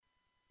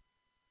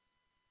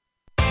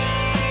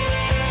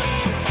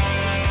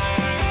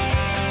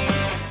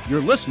You're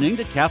listening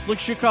to Catholic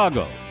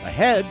Chicago.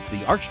 Ahead,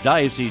 the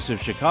Archdiocese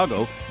of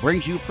Chicago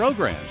brings you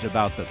programs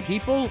about the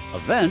people,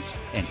 events,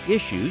 and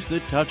issues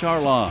that touch our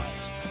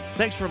lives.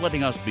 Thanks for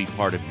letting us be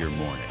part of your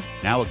morning.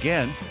 Now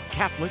again,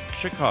 Catholic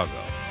Chicago.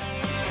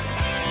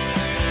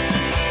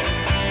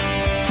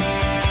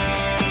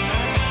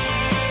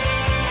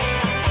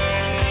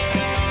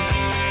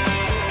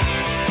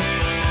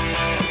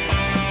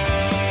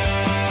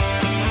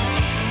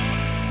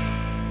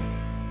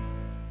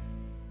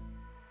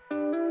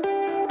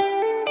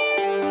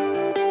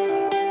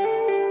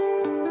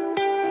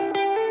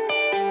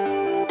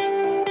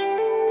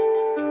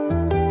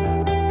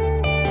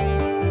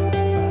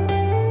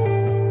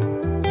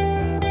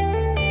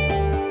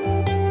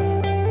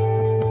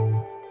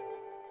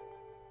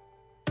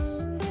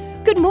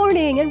 Good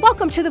morning and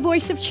welcome to the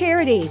Voice of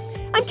Charity.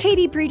 I'm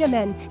Katie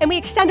Breedeman, and we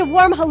extend a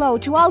warm hello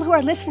to all who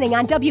are listening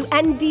on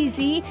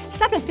WNDZ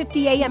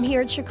 750 AM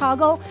here in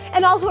Chicago,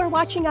 and all who are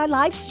watching our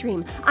live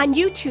stream on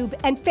YouTube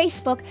and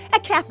Facebook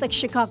at Catholic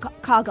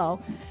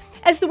Chicago.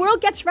 As the world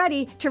gets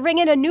ready to ring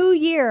in a new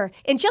year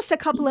in just a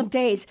couple of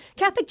days,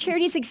 Catholic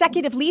Charities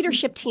Executive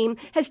Leadership Team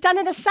has done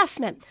an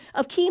assessment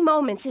of key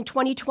moments in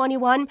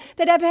 2021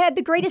 that have had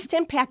the greatest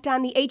impact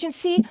on the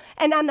agency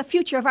and on the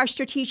future of our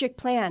strategic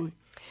plan.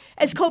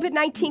 As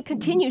COVID-19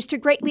 continues to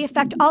greatly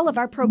affect all of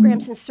our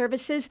programs and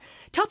services,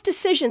 tough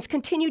decisions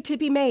continue to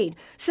be made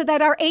so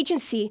that our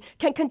agency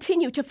can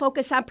continue to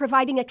focus on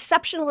providing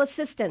exceptional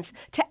assistance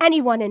to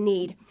anyone in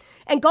need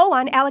and go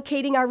on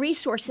allocating our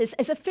resources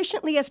as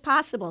efficiently as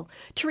possible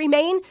to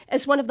remain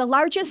as one of the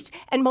largest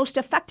and most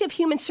effective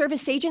human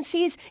service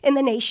agencies in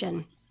the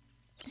nation.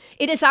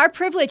 It is our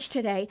privilege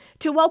today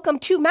to welcome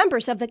two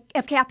members of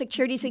Catholic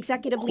Charities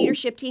Executive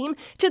Leadership Team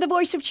to the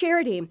Voice of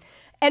Charity.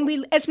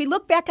 And as we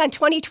look back on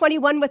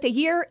 2021 with a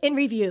year in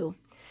review.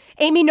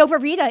 Amy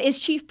Novarita is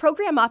Chief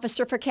Program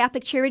Officer for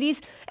Catholic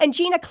Charities, and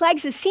Gina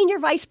Cleggs is Senior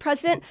Vice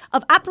President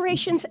of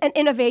Operations and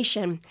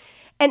Innovation.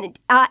 And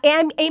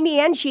Amy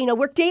and Gina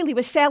work daily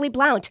with Sally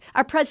Blount,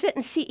 our President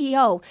and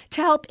CEO,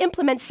 to help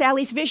implement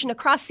Sally's vision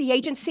across the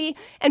agency,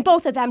 and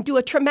both of them do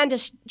a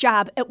tremendous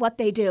job at what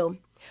they do.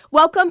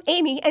 Welcome,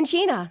 Amy and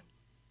Gina.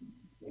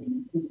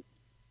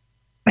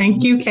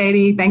 Thank you,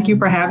 Katie. Thank you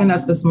for having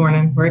us this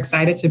morning. We're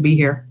excited to be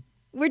here.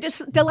 We're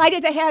just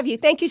delighted to have you.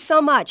 Thank you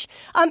so much.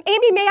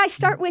 Amy, may I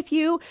start with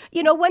you?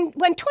 You know, when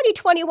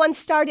 2021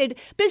 started,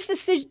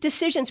 business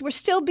decisions were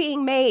still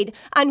being made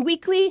on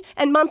weekly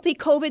and monthly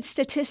COVID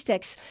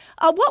statistics.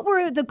 What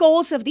were the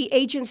goals of the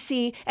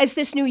agency as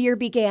this new year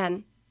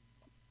began?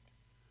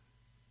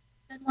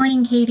 Good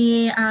morning,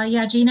 Katie.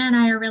 Gina and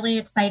I are really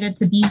excited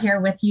to be here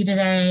with you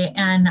today.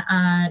 And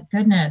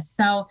goodness,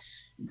 so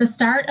the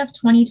start of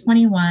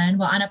 2021,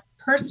 well, on a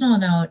personal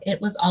note, it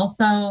was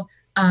also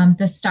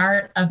the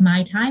start of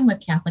my time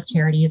with Catholic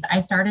Charities. I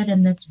started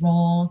in this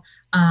role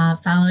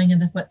following in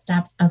the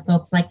footsteps of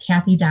folks like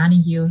Kathy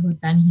Donahue,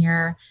 who'd been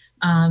here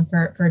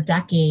for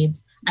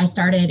decades. I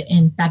started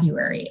in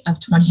February of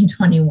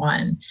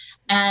 2021.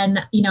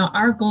 And, you know,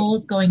 our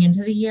goals going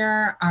into the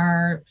year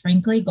are,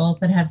 frankly, goals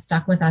that have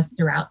stuck with us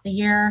throughout the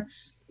year.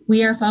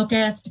 We are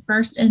focused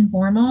first and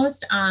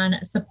foremost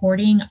on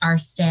supporting our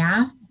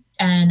staff.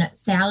 And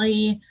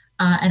Sally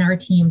and our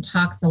team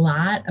talks a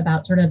lot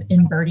about sort of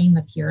inverting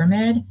the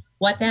pyramid.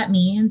 What that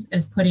means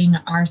is putting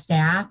our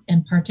staff,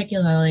 and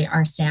particularly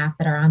our staff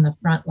that are on the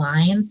front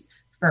lines,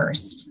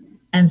 first.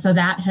 And so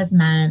that has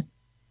meant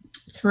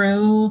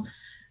through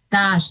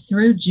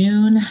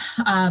June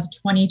of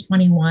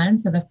 2021,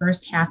 so the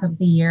first half of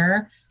the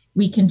year,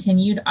 we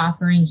continued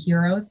offering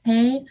heroes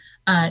pay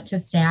to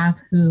staff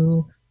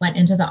who went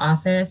into the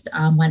office,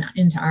 went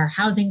into our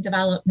housing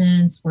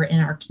developments, were in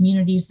our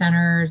community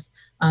centers,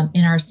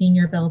 in our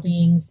senior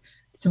buildings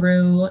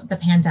through the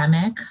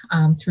pandemic,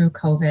 through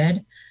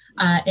COVID.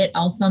 It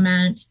also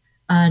meant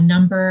a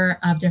number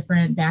of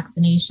different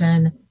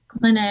vaccination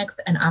clinics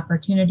and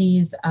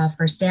opportunities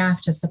for staff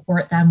to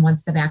support them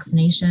once the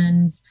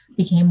vaccinations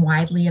became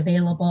widely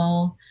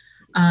available.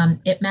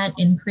 It meant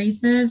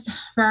increases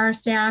for our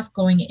staff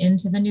going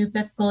into the new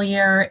fiscal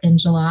year in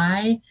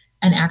July.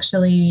 And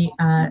actually,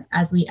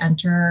 as we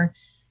enter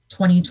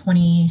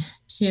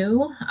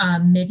 2022,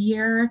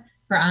 mid-year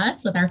for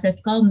us with our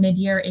fiscal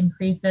mid-year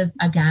increases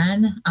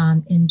again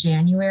in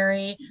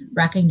January,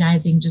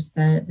 recognizing just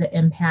the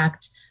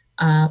impact,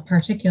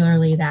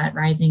 particularly that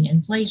rising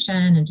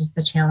inflation and just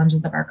the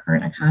challenges of our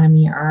current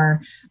economy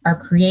are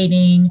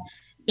creating.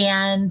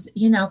 And,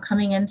 you know,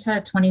 coming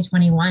into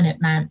 2021, it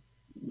meant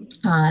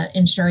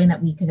ensuring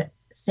that we could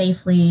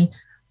safely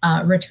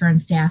return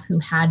staff who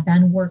had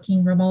been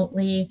working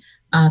remotely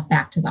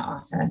back to the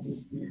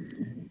office.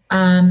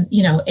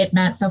 It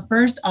meant, so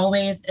first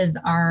always is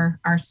our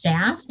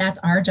staff. That's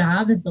our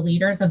job as the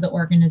leaders of the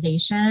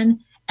organization.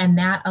 And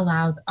that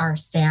allows our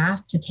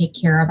staff to take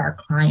care of our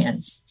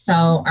clients.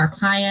 So our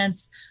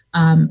clients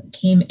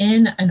came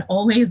in and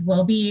always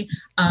will be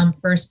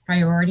first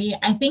priority.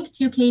 I think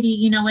too, Katie,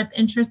 you know, what's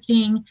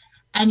interesting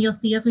And you'll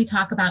see as we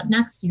talk about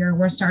next year,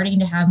 we're starting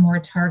to have more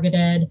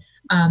targeted,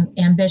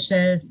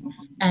 ambitious,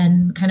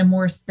 and kind of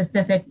more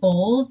specific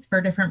goals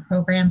for different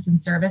programs and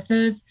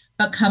services.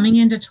 But coming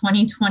into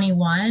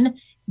 2021,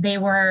 they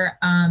were,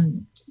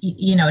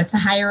 it's a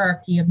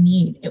hierarchy of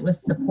need. It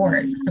was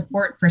support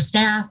for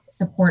staff,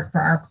 support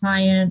for our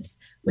clients,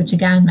 which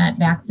again meant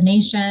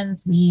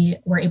vaccinations. We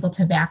were able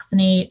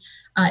to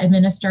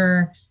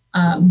administer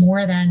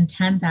more than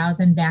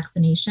 10,000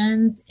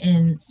 vaccinations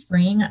in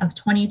spring of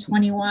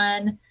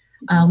 2021.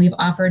 We've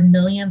offered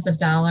millions of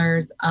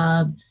dollars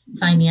of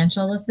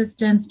financial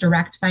assistance,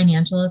 direct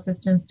financial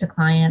assistance to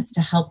clients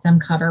to help them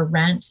cover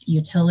rent,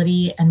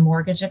 utility, and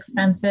mortgage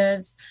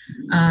expenses.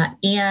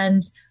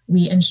 And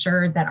we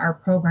ensured that our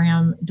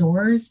program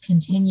doors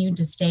continued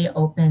to stay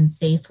open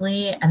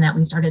safely and that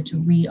we started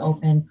to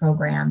reopen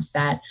programs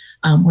that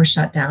were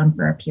shut down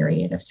for a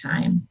period of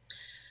time.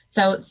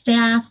 So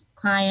staff,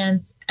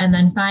 clients, and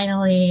then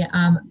finally,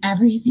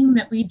 everything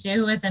that we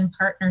do is in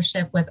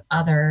partnership with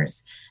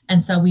others.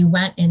 And so we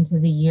went into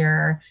the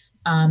year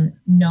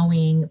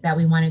knowing that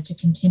we wanted to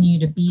continue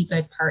to be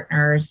good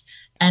partners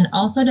and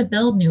also to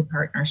build new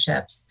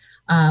partnerships,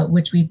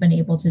 which we've been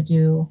able to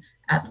do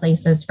at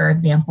places, for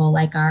example,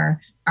 like our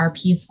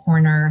Peace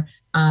Corner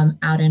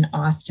out in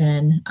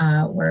Austin,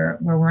 where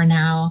we're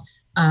now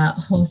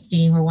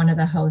we're one of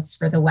the hosts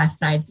for the West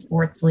Side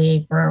Sports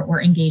League, where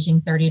we're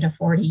engaging 30 to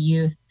 40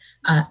 youth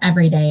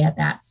every day at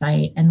that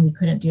site. And we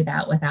couldn't do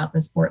that without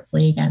the sports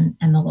league and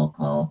the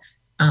local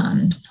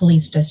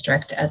police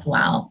district as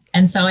well.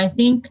 And so I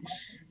think,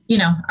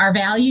 our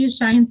values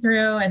shine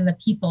through and the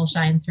people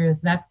shine through.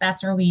 So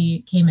that's where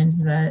we came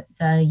into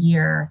the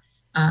year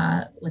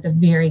with a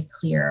very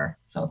clear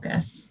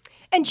focus.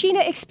 And Gina,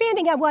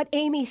 expanding on what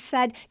Amy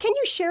said, can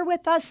you share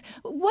with us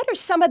what are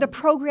some of the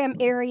program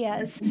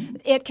areas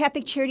at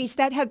Catholic Charities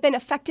that have been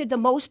affected the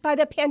most by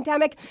the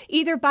pandemic,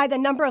 either by the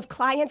number of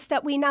clients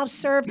that we now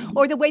serve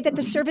or the way that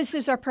the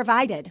services are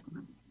provided?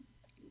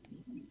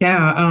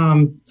 Yeah,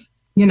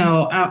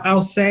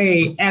 I'll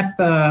say at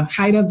the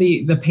height of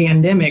the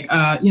pandemic,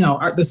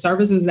 the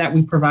services that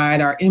we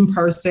provide are in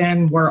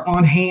person, we're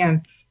on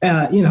hand,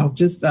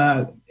 just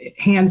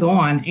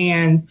hands-on.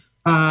 And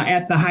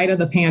at the height of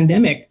the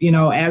pandemic,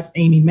 as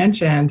Amy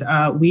mentioned,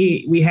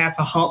 we had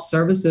to halt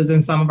services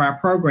in some of our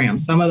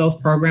programs. Some of those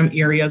program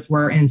areas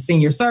were in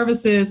senior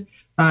services.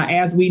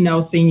 As we know,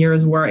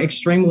 seniors were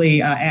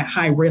extremely at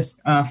high risk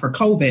for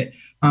COVID.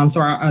 So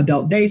our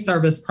adult day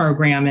service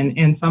program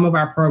and some of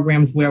our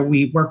programs where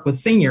we work with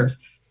seniors.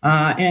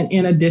 And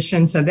in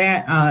addition to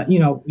that,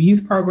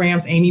 youth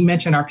programs, Amy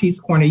mentioned our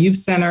Peace Corner Youth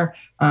Center.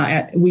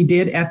 We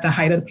did at the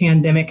height of the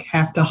pandemic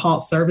have to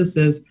halt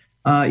services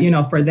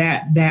for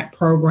that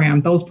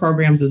program, those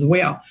programs as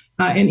well.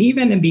 And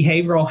even in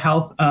behavioral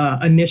health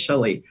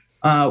initially,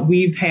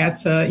 we've had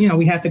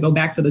to, go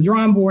back to the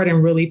drawing board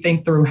and really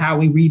think through how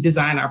we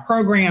redesign our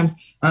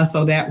programs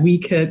so that we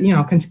could,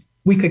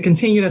 we could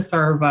continue to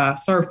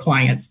serve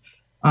clients.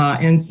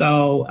 And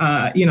so,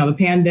 the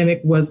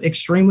pandemic was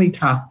extremely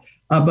tough,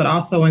 but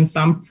also in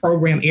some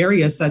program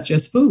areas such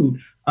as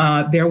food,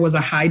 there was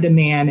a high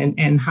demand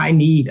and high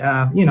need,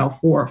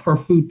 for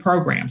food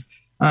programs.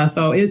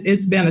 So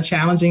it's been a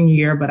challenging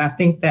year, but I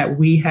think that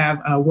we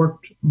have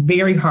worked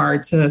very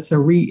hard to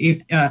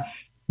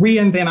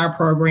reinvent our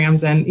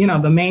programs. And,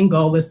 the main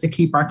goal is to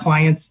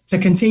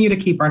continue to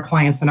keep our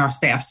clients and our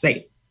staff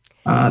safe.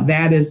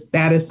 That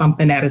is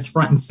something that is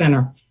front and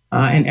center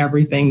in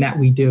everything that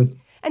we do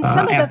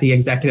at the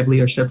executive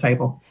leadership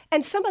table.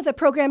 And some of the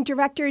program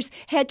directors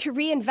had to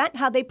reinvent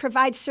how they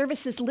provide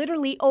services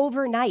literally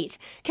overnight.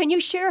 Can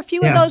you share a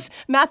few of those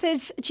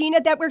methods,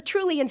 Gina, that were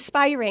truly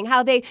inspiring,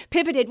 how they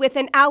pivoted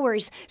within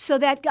hours so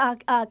that,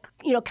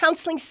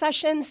 counseling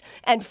sessions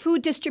and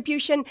food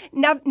distribution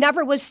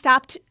never was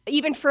stopped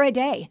even for a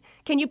day?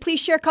 Can you please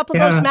share a couple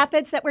of those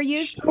methods that were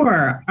used?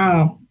 Sure.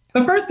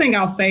 The first thing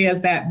I'll say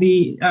is that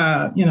the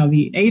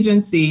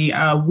agency,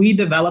 we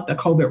developed a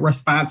COVID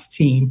response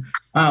team,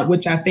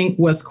 which I think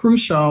was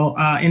crucial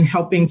in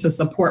helping to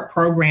support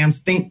programs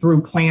think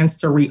through plans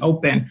to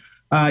reopen.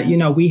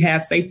 We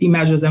had safety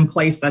measures in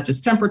place such as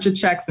temperature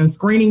checks and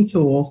screening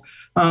tools,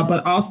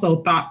 but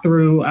also thought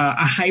through a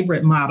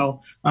hybrid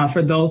model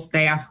for those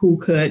staff who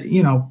could,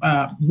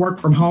 work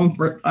from home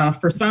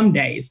for some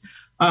days.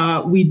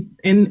 We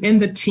in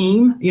the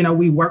team,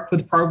 we worked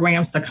with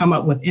programs to come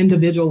up with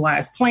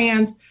individualized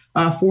plans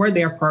for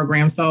their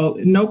program. So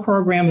no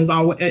program is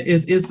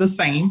the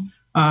same.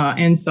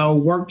 And so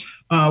worked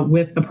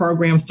with the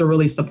programs to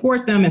really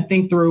support them and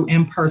think through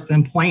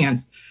in-person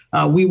plans.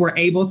 We were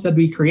able to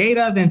be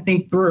creative and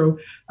think through,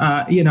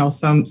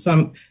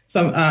 some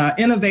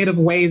innovative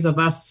ways of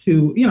us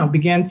to,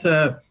 begin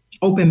to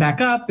open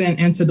back up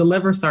and to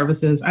deliver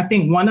services. I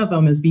think one of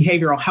them is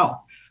behavioral health.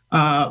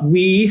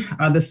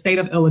 The state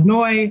of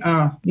Illinois,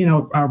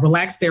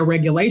 relaxed their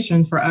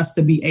regulations for us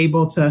to be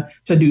able to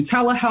do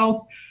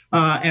telehealth.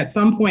 At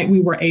some point,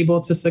 we were able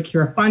to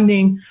secure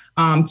funding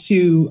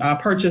to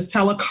purchase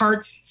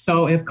telecarts.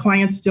 So if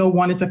clients still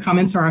wanted to come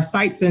into our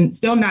sites and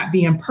still not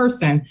be in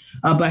person,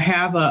 but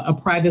have a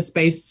private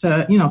space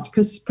to,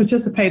 to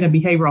participate in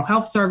behavioral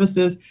health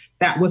services,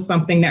 that was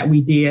something that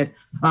we did.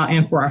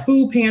 And for our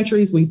food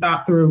pantries, we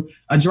thought through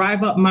a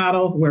drive-up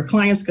model where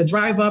clients could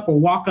drive up or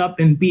walk up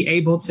and be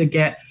able to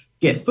get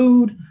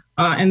food.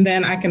 And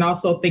then I can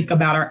also think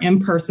about our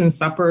in-person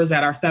suppers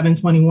at our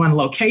 721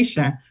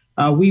 location.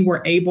 We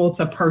were able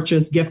to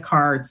purchase gift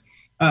cards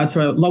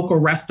to local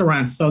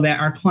restaurants so that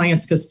our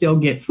clients could still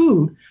get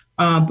food.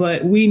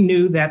 But we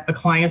knew that the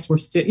clients were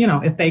still,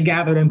 if they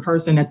gathered in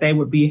person, that they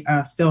would be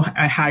still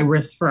at high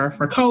risk for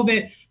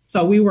COVID.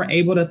 So we were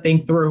able to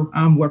think through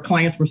where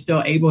clients were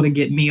still able to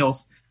get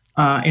meals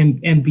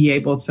and be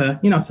able to,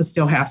 to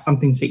still have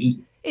something to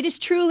eat. It is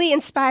truly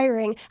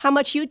inspiring how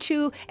much you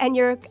two and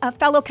your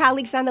fellow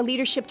colleagues on the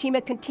leadership team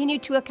have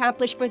continued to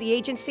accomplish for the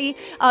agency.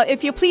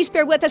 If you please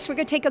bear with us, we're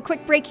going to take a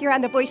quick break here on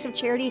The Voice of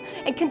Charity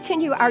and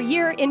continue our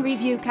year in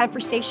review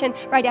conversation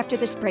right after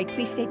this break.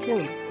 Please stay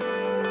tuned.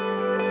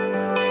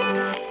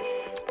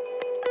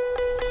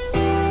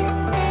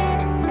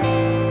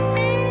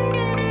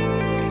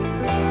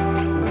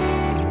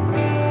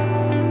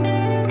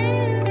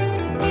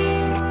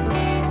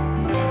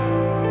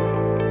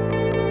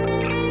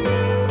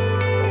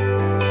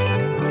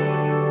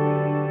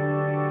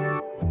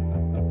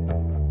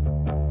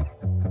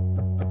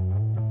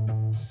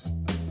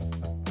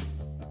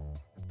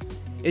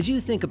 As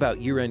you think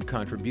about year-end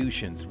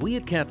contributions, we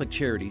at Catholic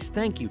Charities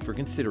thank you for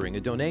considering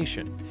a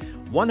donation.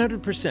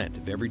 100%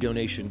 of every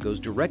donation goes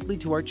directly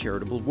to our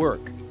charitable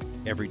work.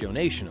 Every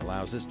donation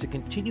allows us to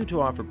continue to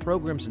offer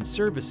programs and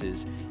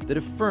services that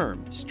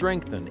affirm,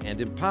 strengthen,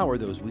 and empower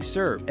those we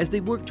serve as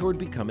they work toward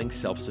becoming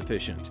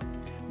self-sufficient.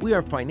 We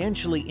are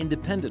financially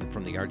independent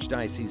from the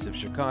Archdiocese of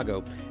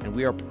Chicago, and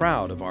we are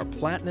proud of our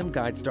Platinum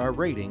GuideStar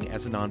rating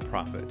as a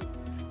nonprofit.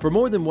 For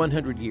more than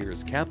 100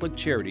 years, Catholic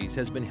Charities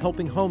has been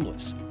helping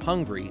homeless,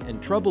 hungry, and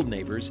troubled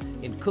neighbors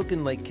in Cook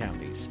and Lake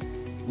counties.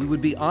 We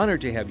would be honored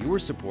to have your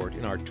support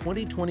in our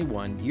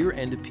 2021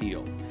 year-end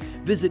appeal.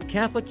 Visit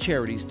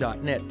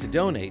CatholicCharities.net to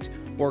donate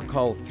or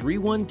call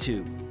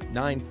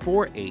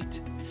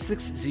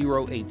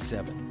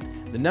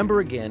 312-948-6087. The number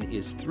again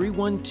is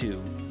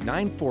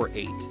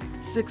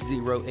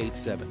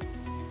 312-948-6087.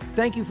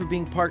 Thank you for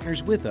being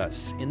partners with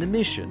us in the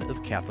mission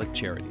of Catholic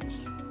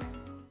Charities.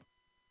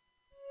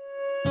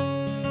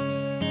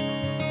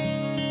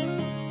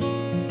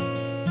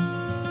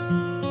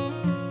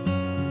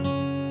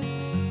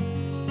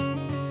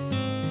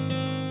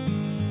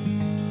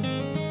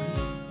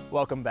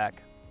 Welcome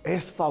back.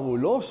 Es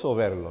fabuloso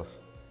verlos.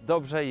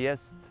 Dobrze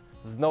jest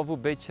znowu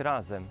być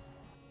razem.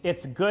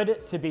 It's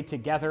good to be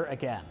together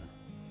again.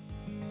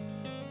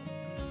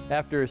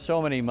 After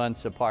so many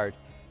months apart,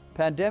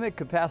 pandemic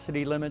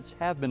capacity limits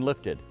have been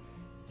lifted,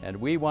 and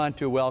we want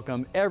to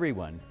welcome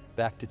everyone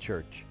back to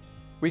church.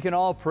 We can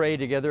all pray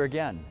together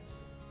again.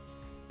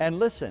 And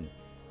listen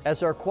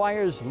as our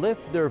choirs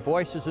lift their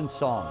voices in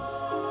song.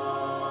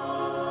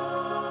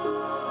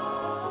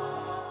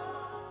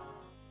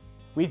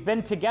 We've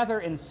been together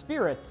in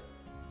spirit.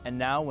 And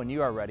now, when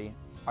you are ready,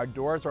 our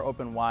doors are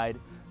open wide.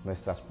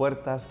 Nuestras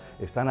puertas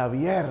están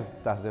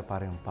abiertas de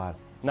par en par.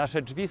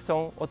 Nasze drzwi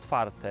są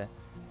otwarte.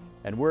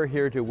 And we're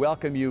here to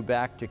welcome you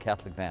back to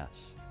Catholic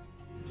Mass.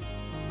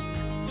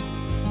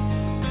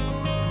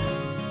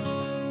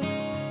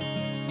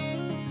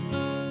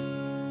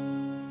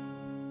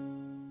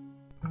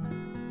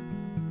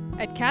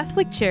 At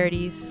Catholic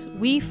Charities,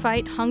 we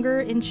fight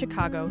hunger in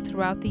Chicago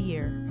throughout the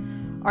year.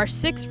 Our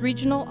 6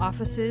 regional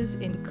offices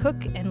in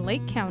Cook and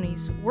Lake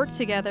counties work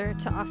together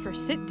to offer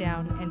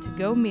sit-down and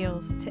to-go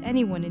meals to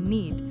anyone in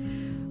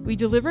need. We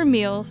deliver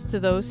meals to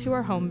those who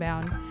are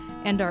homebound,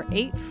 and our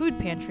 8 food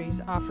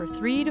pantries offer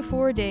 3 to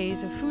 4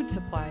 days of food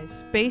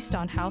supplies based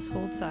on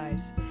household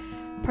size.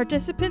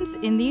 Participants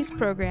in these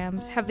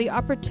programs have the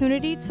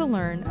opportunity to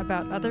learn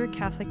about other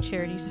Catholic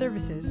charity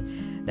services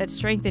that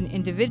strengthen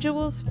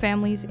individuals,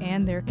 families,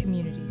 and their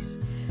communities.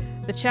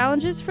 The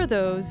challenges for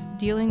those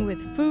dealing with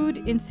food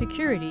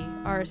insecurity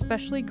are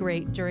especially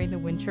great during the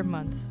winter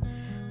months.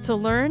 To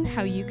learn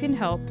how you can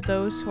help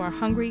those who are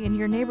hungry in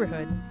your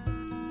neighborhood,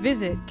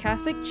 visit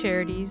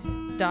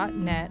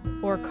CatholicCharities.net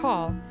or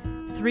call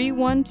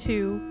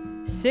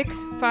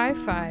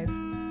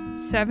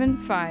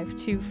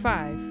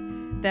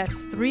 312-655-7525.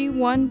 That's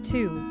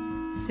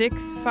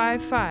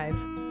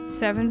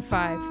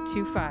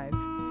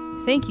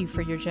 312-655-7525. Thank you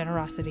for your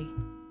generosity.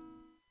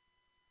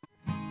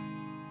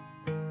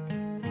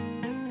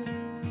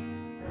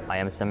 I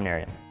am a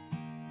seminarian.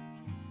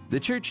 The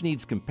Church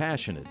needs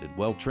compassionate and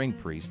well-trained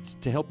priests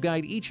to help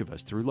guide each of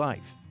us through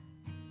life.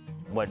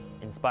 What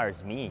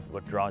inspires me,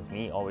 what draws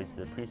me always to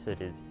the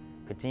priesthood is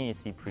continue to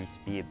see priests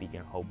be a beacon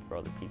of hope for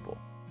other people.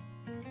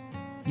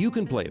 You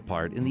can play a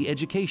part in the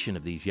education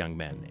of these young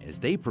men as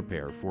they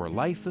prepare for a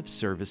life of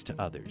service to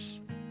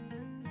others.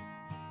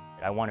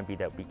 I want to be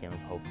that beacon of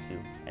hope too,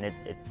 and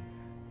it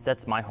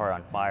sets my heart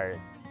on fire.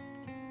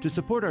 To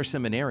support our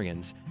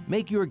seminarians,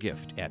 Make your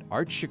gift at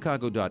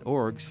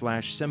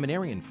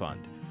archchicago.org/seminarian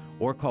fund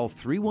or call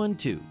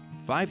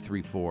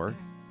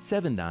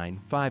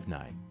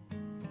 312-534-7959.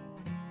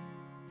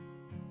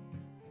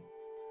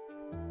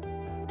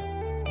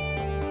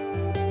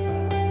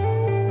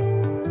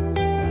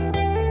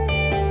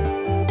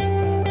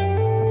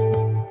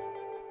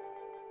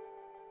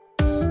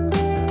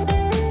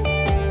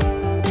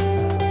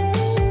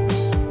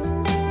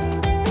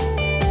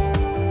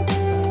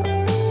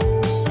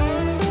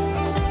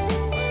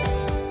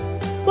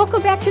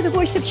 Welcome back to the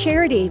Voice of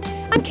Charity.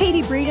 I'm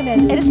Katie Breedeman,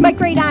 and it's my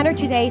great honor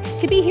today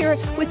to be here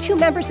with two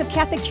members of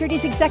Catholic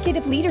Charity's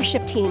executive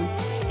leadership team.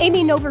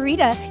 Amy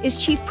Novarita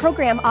is Chief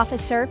Program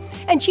Officer,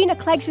 and Gina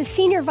Cleggs is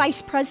Senior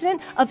Vice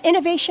President of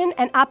Innovation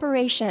and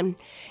Operation.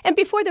 And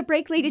before the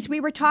break, ladies, we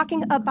were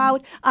talking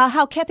about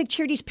how Catholic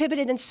Charities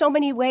pivoted in so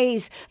many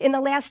ways in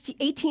the last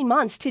 18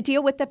 months to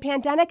deal with the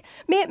pandemic.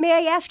 May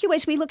I ask you,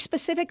 as we look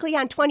specifically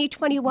on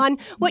 2021,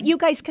 what you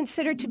guys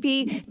consider to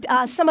be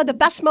some of the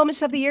best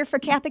moments of the year for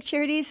Catholic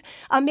Charities?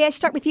 May I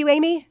start with you,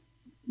 Amy?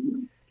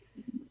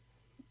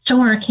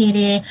 Sure,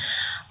 Katie.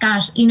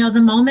 Gosh,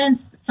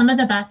 some of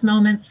the best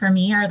moments for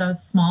me are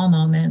those small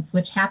moments,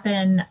 which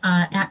happen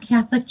at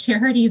Catholic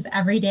Charities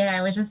every day.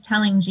 I was just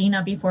telling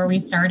Gina before we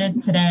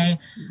started today,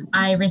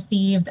 I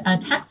received a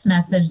text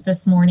message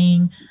this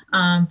morning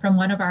from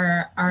one of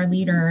our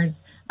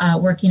leaders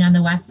working on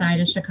the west side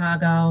of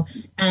Chicago.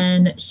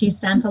 And she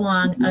sent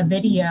along a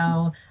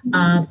video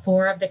of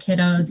 4 of the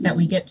kiddos that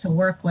we get to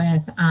work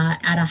with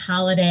at a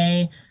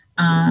holiday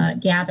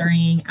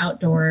gathering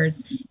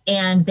outdoors,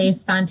 and they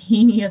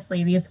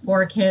spontaneously, these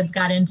 4 kids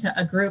got into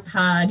a group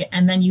hug,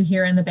 and then you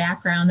hear in the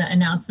background the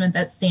announcement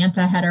that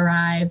Santa had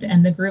arrived,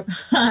 and the group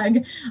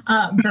hug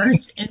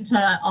burst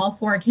into all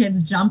 4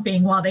 kids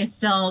jumping while they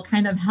still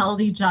kind of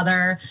held each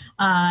other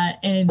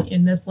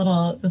in this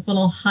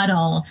little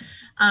huddle.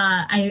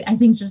 I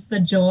think just the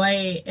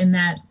joy in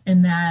that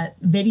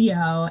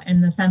video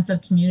and the sense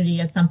of community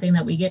is something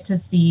that we get to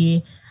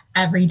see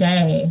every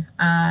day.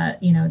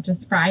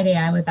 Just Friday,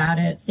 I was out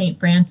at St.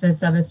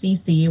 Francis of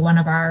Assisi, one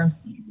of our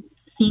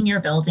senior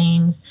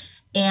buildings,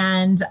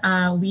 and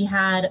we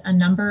had a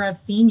number of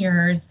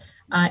seniors,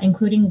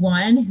 including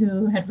one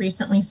who had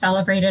recently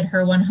celebrated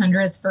her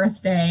 100th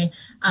birthday,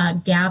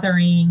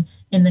 gathering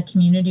in the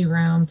community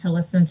room to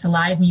listen to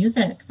live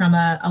music from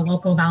a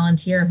local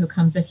volunteer who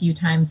comes a few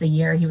times a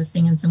year. He was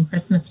singing some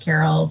Christmas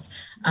carols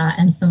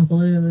and some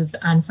blues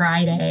on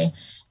Friday.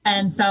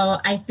 And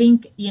so I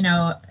think,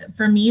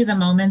 for me, the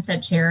moments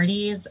at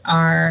Charities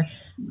are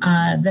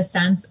the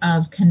sense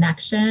of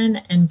connection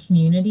and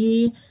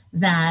community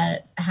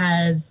that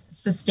has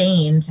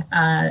sustained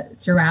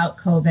throughout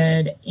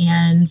COVID.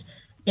 And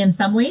in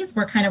some ways,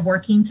 we're kind of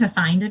working to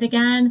find it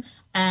again.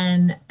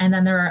 And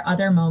then there are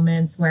other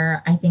moments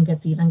where I think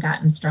it's even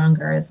gotten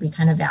stronger as we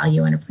kind of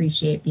value and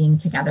appreciate being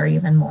together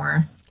even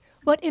more.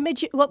 What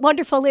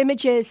wonderful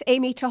images,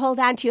 Amy, to hold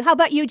on to. How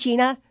about you,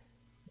 Gina?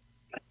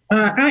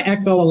 I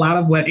echo a lot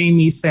of what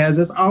Amy says.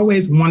 It's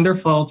always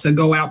wonderful to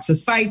go out to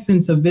sites and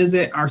to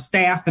visit our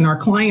staff and our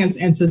clients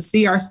and to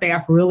see our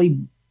staff really,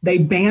 they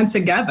band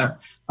together.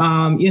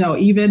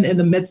 Even in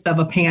the midst of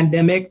a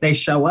pandemic, they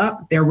show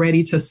up, they're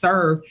ready to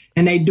serve,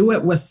 and they do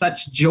it with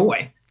such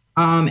joy.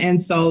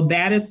 And so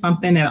that is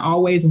something that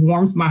always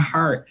warms my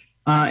heart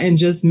and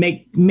just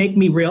make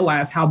me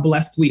realize how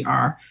blessed we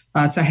are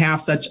to have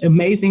such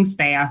amazing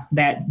staff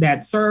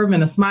that serve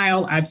in a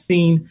smile. I've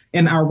seen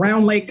in our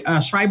Round Lake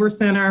Schreiber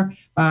Center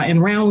in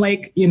Round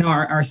Lake,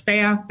 our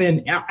staff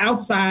and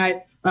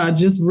outside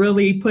just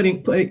really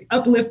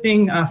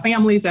uplifting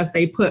families as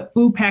they put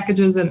food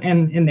packages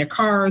in their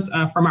cars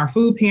from our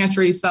food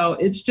pantry. So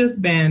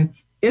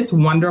it's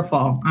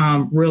wonderful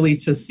really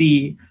to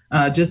see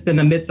just in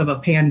the midst of a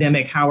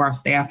pandemic how our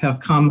staff have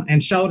come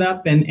and showed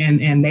up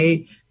and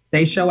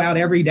they show out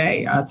every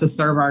day to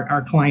serve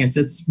our clients.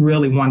 It's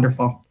really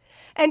wonderful.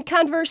 And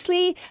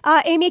conversely,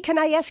 Amy, can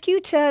I ask you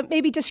to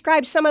maybe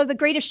describe some of the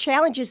greatest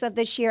challenges of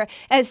this year?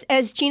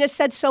 As Gina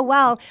said so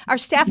well, our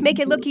staff make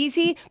it look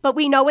easy, but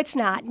we know it's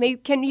not.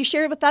 Can you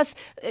share with us,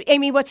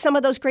 Amy, what some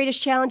of those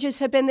greatest challenges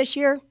have been this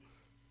year?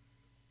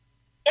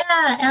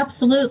 Yeah,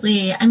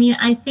 absolutely. I mean,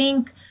 I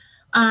think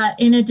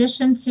in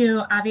addition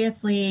to,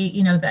 obviously,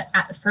 the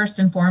first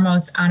and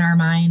foremost on our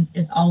minds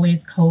is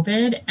always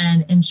COVID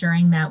and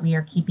ensuring that we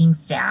are keeping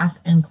staff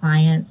and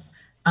clients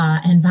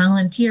and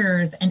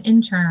volunteers and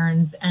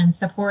interns and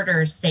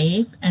supporters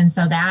safe. And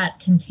so that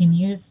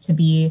continues to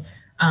be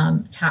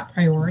top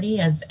priority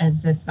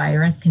as this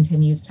virus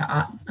continues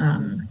to,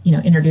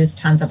 introduce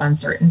tons of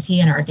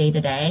uncertainty in our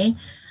day-to-day.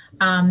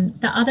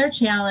 The other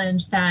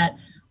challenge that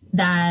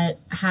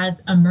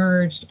has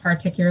emerged,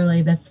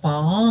 particularly this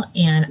fall,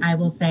 and I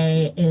will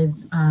say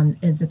is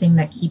the thing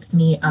that keeps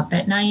me up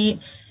at night,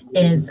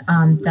 is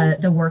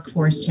the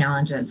workforce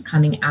challenges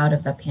coming out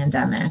of the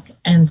pandemic.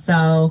 And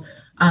so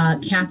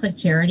Catholic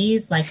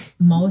Charities, like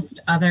most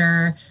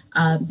other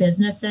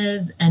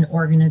businesses and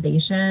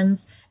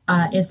organizations,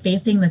 is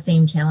facing the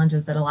same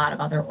challenges that a lot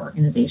of other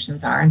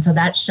organizations are. And so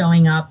that's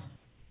showing up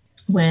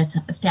with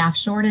staff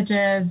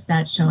shortages,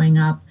 that's showing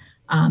up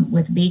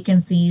with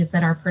vacancies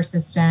that are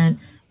persistent.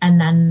 And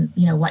then,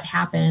 what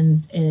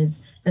happens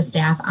is the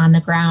staff on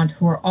the ground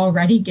who are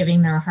already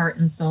giving their heart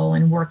and soul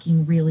and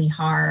working really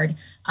hard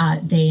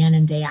day in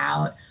and day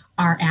out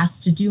are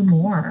asked to do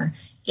more.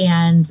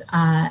 And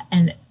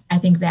I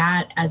think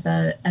that as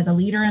a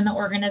leader in the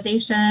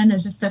organization,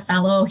 as just a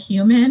fellow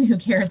human who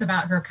cares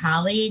about her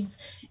colleagues,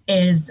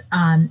 is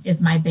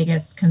my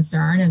biggest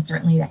concern, and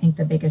certainly I think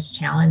the biggest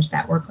challenge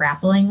that we're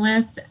grappling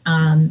with.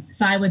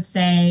 So I would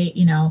say,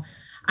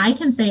 I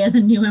can say as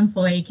a new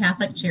employee,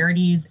 Catholic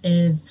Charities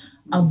is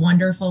a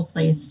wonderful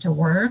place to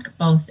work,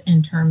 both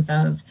in terms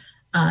of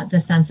the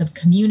sense of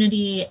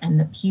community and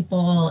the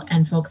people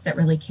and folks that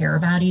really care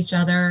about each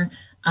other.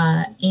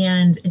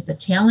 And it's a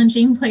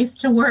challenging place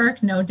to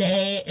work. No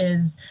day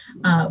is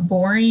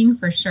boring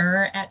for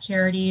sure at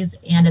Charities.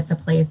 And it's a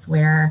place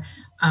where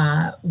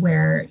I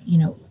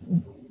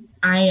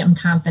am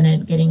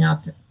confident getting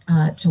up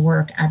to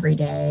work every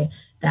day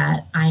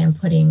that I am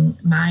putting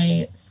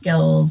my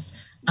skills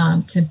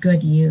to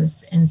good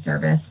use in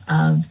service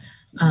of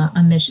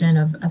a mission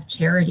of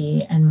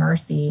charity and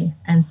mercy.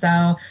 And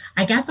so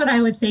I guess what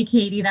I would say,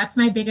 Katie, that's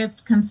my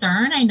biggest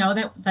concern. I know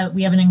that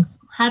we have an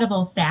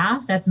incredible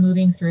staff that's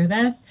moving through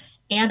this.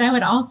 And I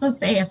would also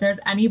say, if there's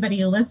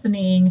anybody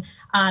listening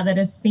that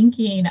is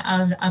thinking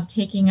of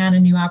taking on a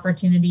new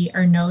opportunity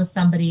or knows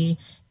somebody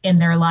in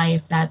their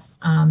life that's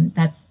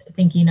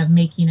thinking of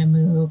making a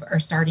move or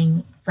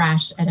starting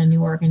fresh at a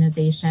new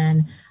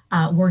organization,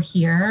 we're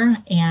here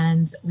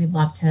and we'd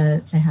love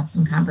to have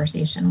some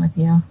conversation with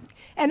you.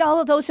 And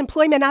all of those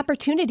employment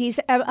opportunities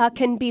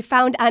can be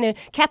found on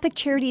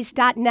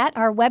CatholicCharities.net,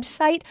 our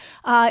website.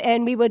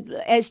 And we would,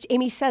 as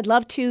Amy said,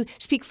 love to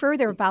speak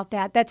further about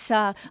that. That's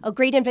a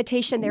great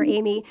invitation there,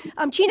 Amy.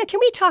 Gina,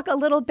 can we talk a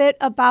little bit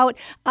about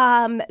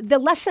the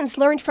lessons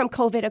learned from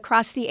COVID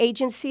across the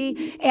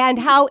agency and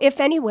how,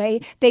 if any way,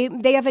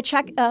 they have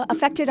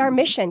affected our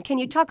mission? Can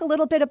you talk a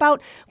little bit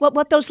about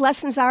what those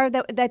lessons are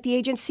that the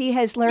agency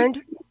has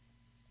learned?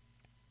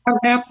 Oh,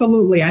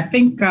 absolutely. I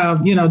think,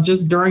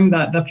 just during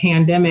the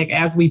pandemic,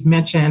 as we've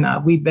mentioned,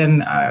 we've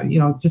been,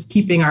 just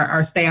keeping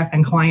our staff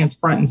and clients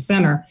front and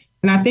center.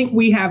 And I think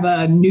we have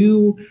a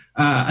new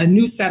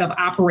set of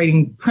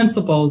operating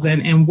principles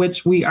in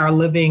which we are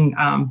living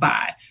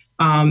by.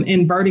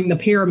 Inverting the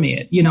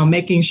pyramid,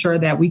 making sure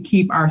that we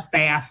keep our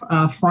staff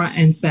front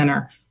and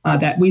center,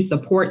 that we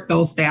support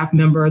those staff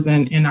members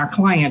and our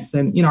clients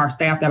and, our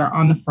staff that are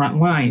on the front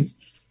lines.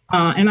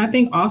 And I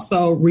think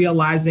also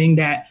realizing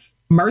that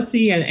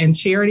mercy and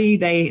charity,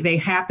 they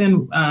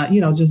happen,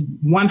 just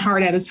one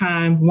heart at a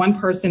time, one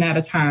person at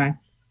a time.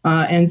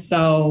 And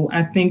so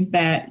I think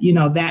that,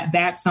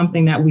 that's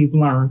something that we've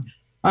learned.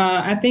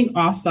 I think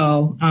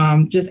also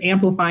just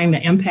amplifying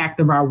the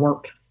impact of our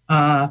work,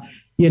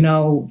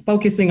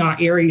 focusing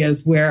on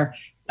areas where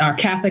our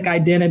Catholic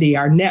identity,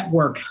 our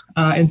network,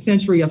 and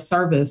century of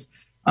service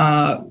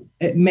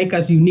make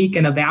us unique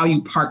and a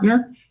valued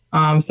partner.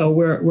 So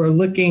we're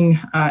looking,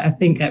 I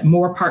think, at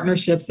more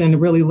partnerships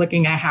and really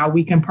looking at how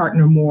we can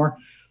partner more,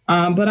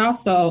 but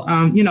also,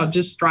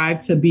 just strive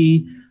to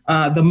be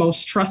the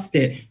most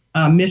trusted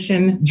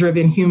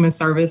mission-driven human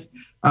service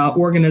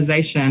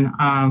organization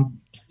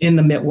in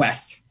the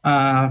Midwest,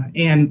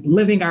 and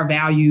living our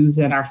values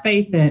and our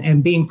faith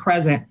and being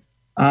present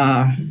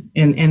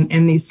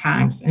in these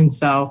times. And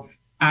so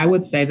I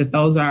would say that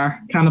those are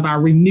kind of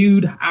our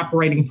renewed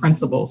operating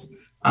principles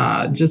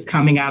just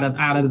coming out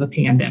of the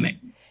pandemic.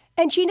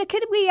 And Gina,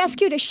 could we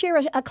ask you to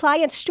share a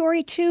client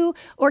story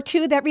or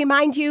two that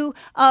remind you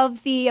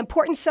of the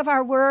importance of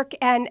our work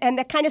and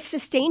that kind of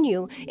sustain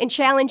you in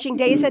challenging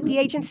days at the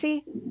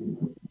agency?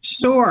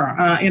 Sure.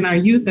 In our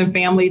Youth and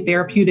Family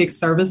Therapeutic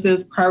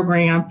Services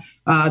program,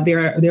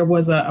 there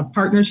was a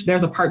partnership.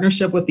 There's a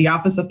partnership with the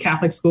Office of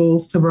Catholic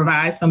Schools to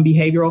provide some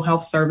behavioral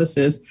health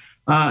services.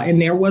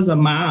 And there was a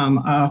mom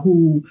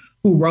who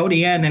wrote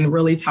in and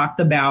really talked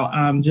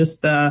about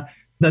just the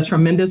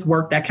tremendous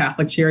work that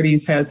Catholic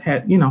Charities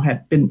had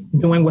been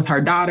doing with her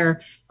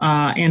daughter,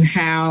 and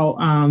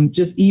how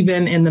just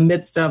even in the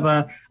midst of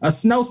a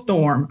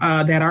snowstorm,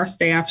 that our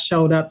staff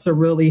showed up to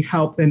really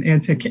help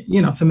and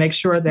to make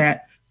sure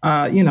that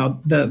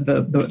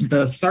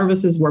the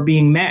services were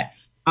being met.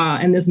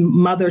 And this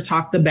mother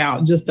talked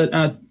about just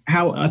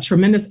how a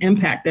tremendous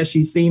impact that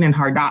she's seen in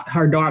her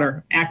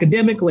daughter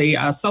academically,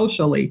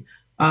 socially,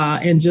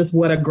 and just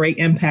what a great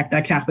impact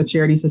that Catholic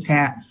Charities has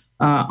had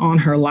on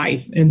her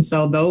life. And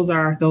so those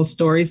are those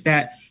stories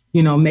that,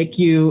 make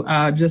you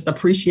just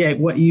appreciate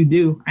what you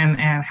do and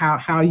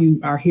how you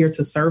are here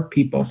to serve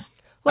people.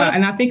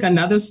 And I think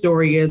another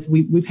story is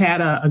we've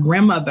had a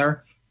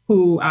grandmother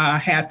who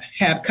had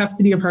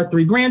custody of her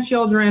 3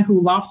 grandchildren,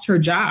 who lost her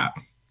job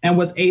and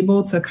was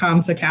able to come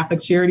to Catholic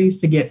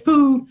Charities to get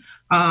food.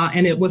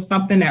 And it was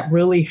something that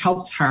really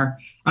helped her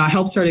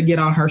to get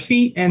on her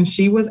feet. And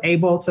she was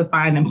able to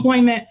find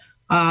employment,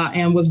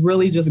 and was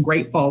really just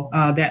grateful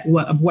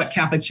of what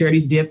Catholic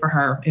Charities did for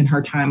her in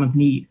her time of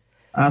need.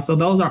 So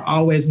those are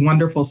always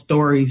wonderful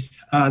stories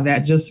that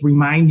just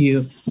remind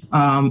you,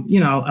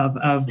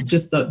 of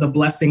just the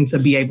blessing to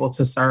be able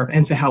to serve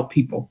and to help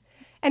people.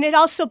 And it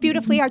also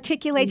beautifully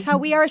articulates how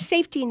we are a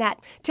safety net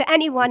to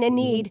anyone in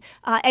need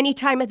any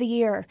time of the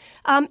year.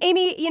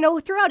 Amy,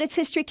 throughout its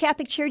history,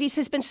 Catholic Charities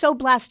has been so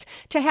blessed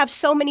to have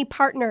so many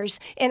partners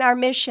in our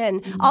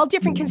mission, all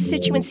different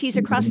constituencies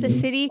across the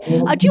city.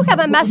 Do you have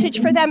a message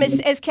for them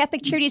as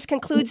Catholic Charities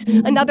concludes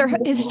another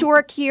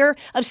historic year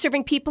of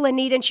serving people in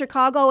need in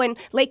Chicago and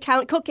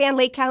Cook and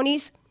Lake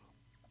counties?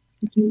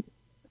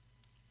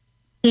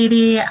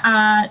 Katie,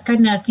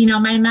 goodness,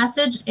 my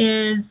message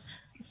is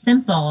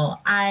simple.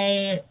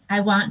 I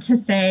want to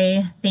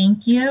say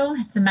thank you.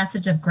 It's a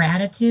message of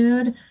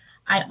gratitude.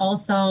 I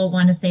also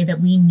want to say that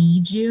we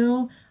need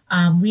you.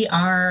 We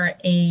are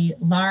a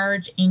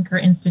large anchor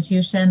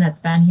institution that's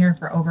been here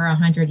for over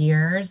 100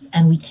 years,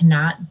 and we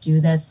cannot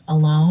do this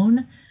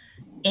alone.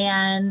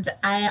 And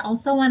I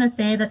also want to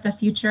say that the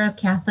future of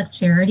Catholic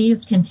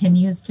Charities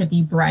continues to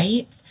be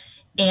bright,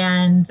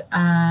 and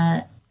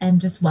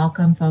just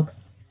welcome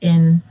folks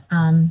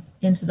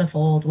into the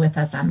fold with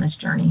us on this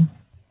journey.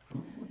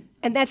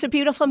 And that's a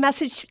beautiful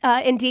message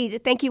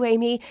indeed. Thank you,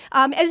 Amy.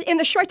 In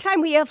the short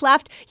time we have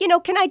left,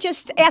 can I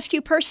just ask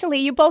you personally,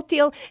 you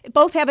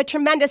both have a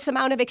tremendous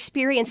amount of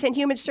experience in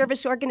human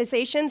service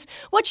organizations.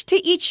 What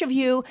to each of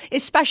you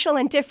is special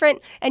and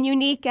different and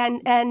unique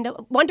and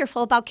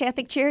wonderful about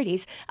Catholic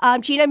Charities?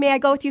 Gina, may I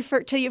go with you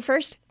to you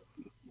first?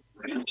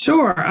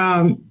 Sure.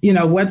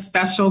 What's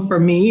special for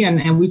me,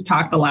 and we've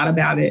talked a lot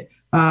about it,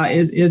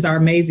 is our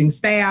amazing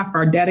staff,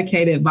 our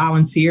dedicated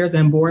volunteers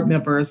and board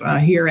members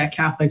here at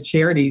Catholic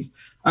Charities.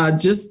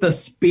 Just the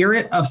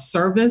spirit of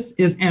service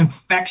is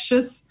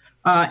infectious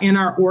in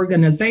our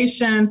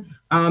organization.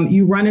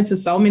 You run into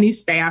so many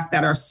staff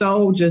that are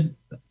so just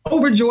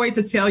overjoyed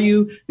to tell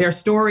you their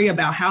story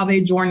about how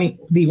they joined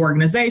the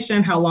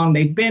organization, how long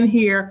they've been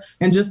here,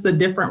 and just the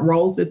different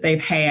roles that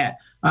they've had.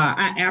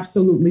 I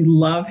absolutely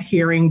love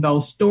hearing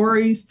those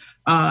stories.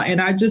 And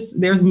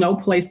there's no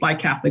place like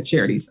Catholic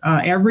Charities.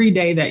 Every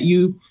day that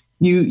you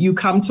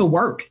come to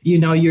work,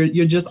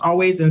 you're just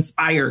always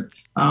inspired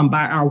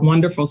by our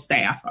wonderful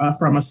staff,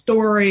 from a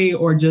story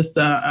or just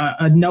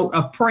a note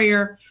of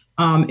prayer.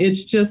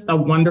 It's just a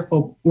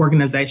wonderful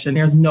organization.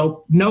 There's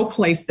no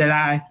place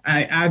that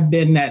I've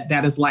been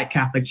that is like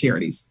Catholic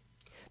Charities.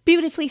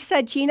 Beautifully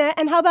said, Gina.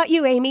 And how about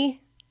you,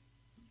 Amy?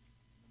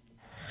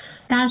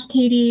 Gosh,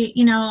 Katie,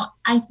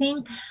 I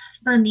think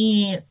for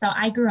me, so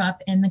I grew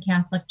up in the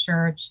Catholic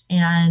Church,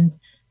 and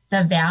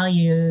the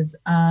values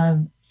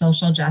of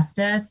social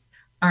justice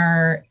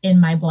are in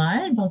my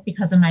blood, both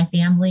because of my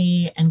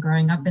family and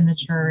growing up in the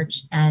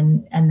church.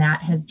 And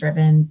that has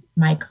driven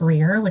my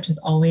career, which has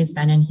always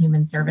been in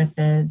human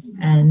services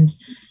and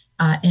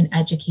in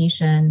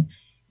education.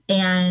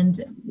 And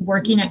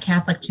working at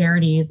Catholic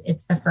Charities,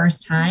 it's the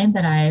first time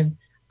that I've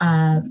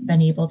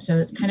been able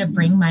to kind of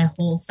bring my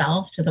whole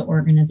self to the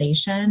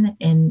organization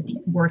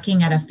in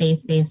working at a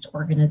faith-based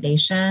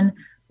organization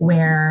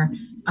where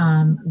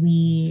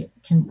we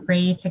can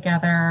pray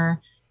together.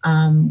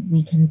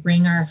 We can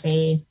bring our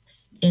faith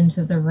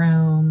into the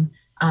room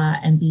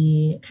and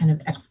be kind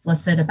of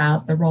explicit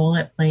about the role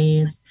it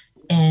plays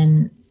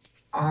in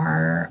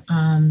our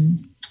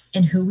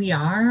in who we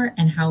are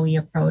and how we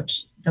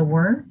approach the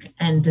work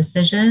and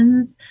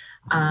decisions.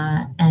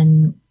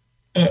 And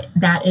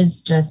that is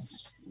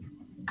just,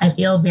 I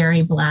feel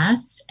very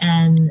blessed,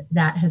 and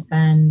that has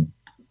been,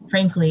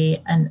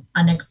 frankly, an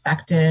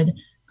unexpected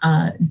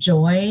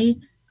joy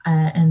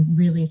and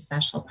really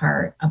special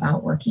part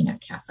about working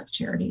at Catholic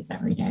Charities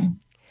every day.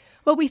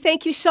 Well, we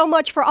thank you so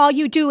much for all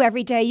you do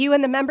every day, you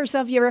and the members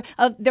of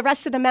the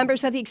rest of the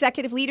members of the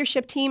executive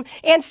leadership team,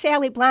 and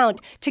Sally Blount.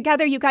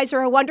 Together, you guys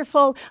are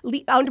wonderful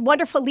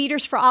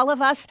leaders for all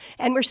of us,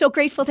 and we're so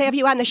grateful to have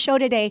you on the show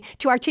today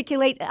to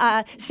articulate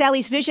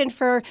Sally's vision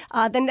for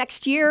the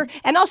next year,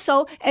 and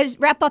also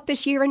wrap up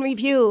this year in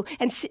review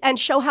and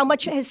show how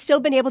much has still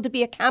been able to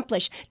be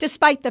accomplished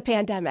despite the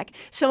pandemic.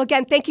 So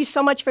again, thank you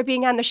so much for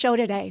being on the show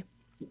today.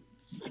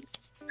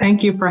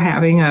 Thank you for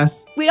having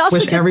us. We also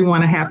wish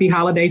everyone a happy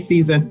holiday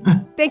season.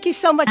 Thank you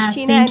so much,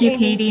 Gina. Thank you,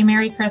 Katie.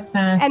 Merry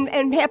Christmas.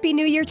 And Happy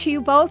New Year to you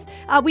both.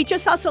 We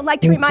just also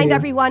like to remind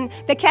everyone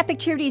that Catholic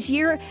Charities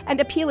Year End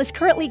Appeal is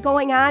currently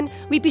going on.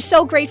 We'd be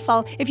so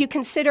grateful if you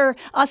consider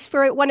us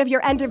for one of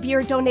your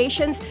end-of-year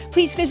donations.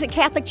 Please visit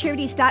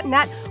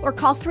CatholicCharities.net or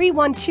call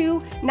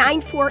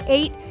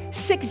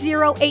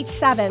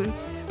 312-948-6087.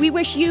 We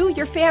wish you,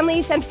 your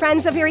families, and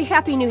friends a very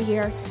happy New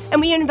Year,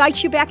 and we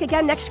invite you back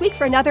again next week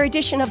for another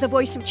edition of The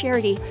Voice of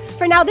Charity.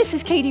 For now, this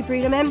is Katie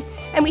Breedeman,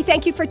 and we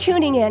thank you for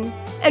tuning in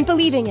and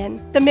believing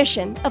in the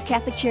mission of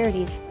Catholic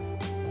Charities.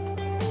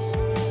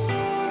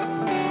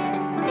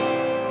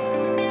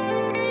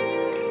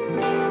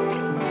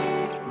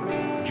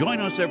 Join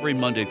us every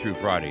Monday through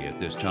Friday at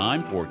this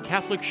time for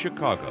Catholic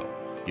Chicago.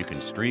 You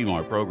can stream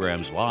our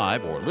programs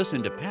live or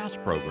listen to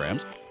past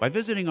programs by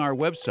visiting our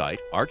website,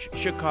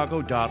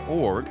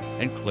 archchicago.org,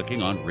 and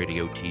clicking on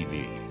Radio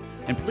TV.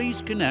 And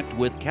please connect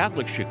with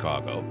Catholic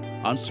Chicago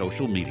on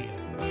social media.